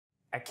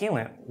At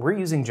Caylent, we're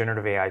using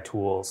generative AI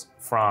tools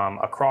from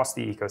across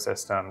the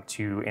ecosystem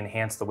to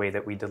enhance the way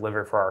that we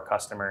deliver for our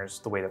customers,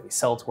 the way that we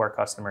sell to our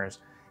customers,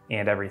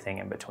 and everything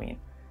in between.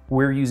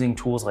 We're using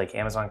tools like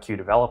Amazon Q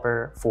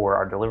Developer for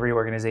our delivery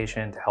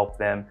organization to help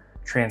them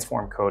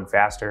transform code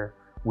faster.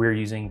 We're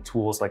using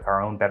tools like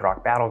our own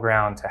Bedrock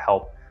Battleground to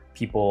help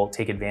people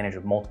take advantage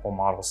of multiple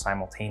models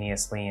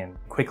simultaneously and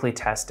quickly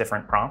test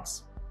different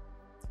prompts.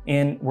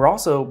 And we're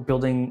also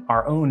building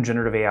our own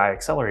generative AI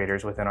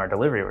accelerators within our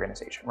delivery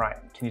organization.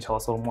 Ryan, can you tell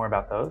us a little more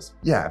about those?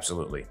 Yeah,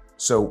 absolutely.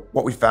 So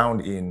what we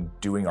found in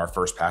doing our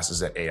first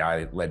passes at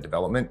AI-led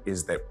development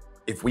is that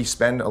if we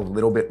spend a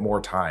little bit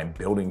more time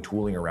building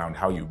tooling around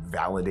how you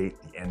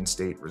validate the end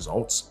state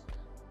results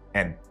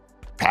and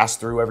pass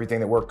through everything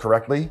that worked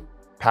correctly,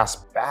 pass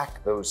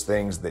back those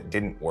things that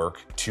didn't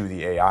work to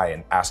the AI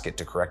and ask it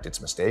to correct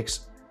its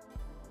mistakes,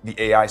 the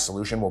AI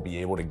solution will be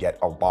able to get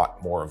a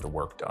lot more of the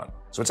work done.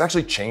 So it's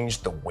actually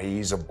changed the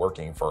ways of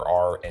working for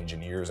our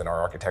engineers and our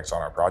architects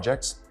on our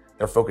projects.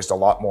 They're focused a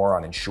lot more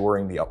on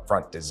ensuring the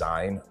upfront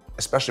design,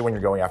 especially when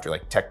you're going after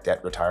like tech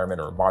debt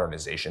retirement or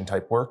modernization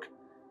type work,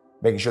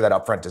 making sure that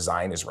upfront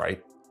design is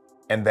right,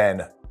 and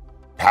then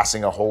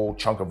passing a whole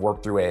chunk of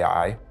work through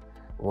AI,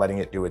 letting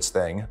it do its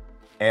thing,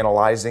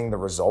 analyzing the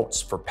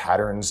results for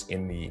patterns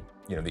in the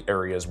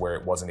areas where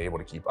it wasn't able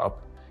to keep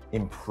up,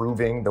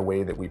 improving the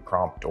way that we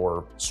prompt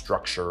or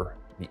structure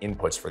the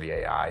inputs for the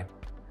AI,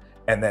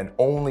 and then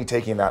only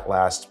taking that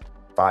last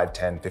 5,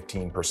 10,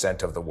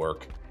 15% of the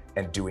work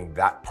and doing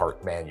that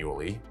part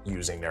manually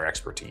using their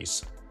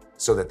expertise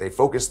so that they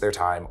focus their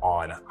time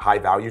on high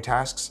value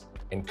tasks,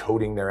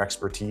 encoding their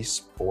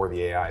expertise for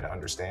the AI to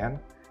understand,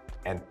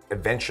 and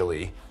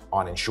eventually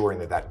on ensuring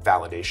that that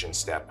validation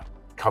step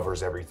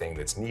covers everything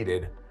that's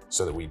needed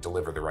so that we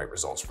deliver the right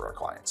results for our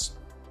clients.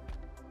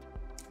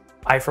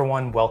 I, for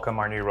one, welcome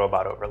our new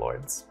robot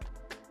overlords.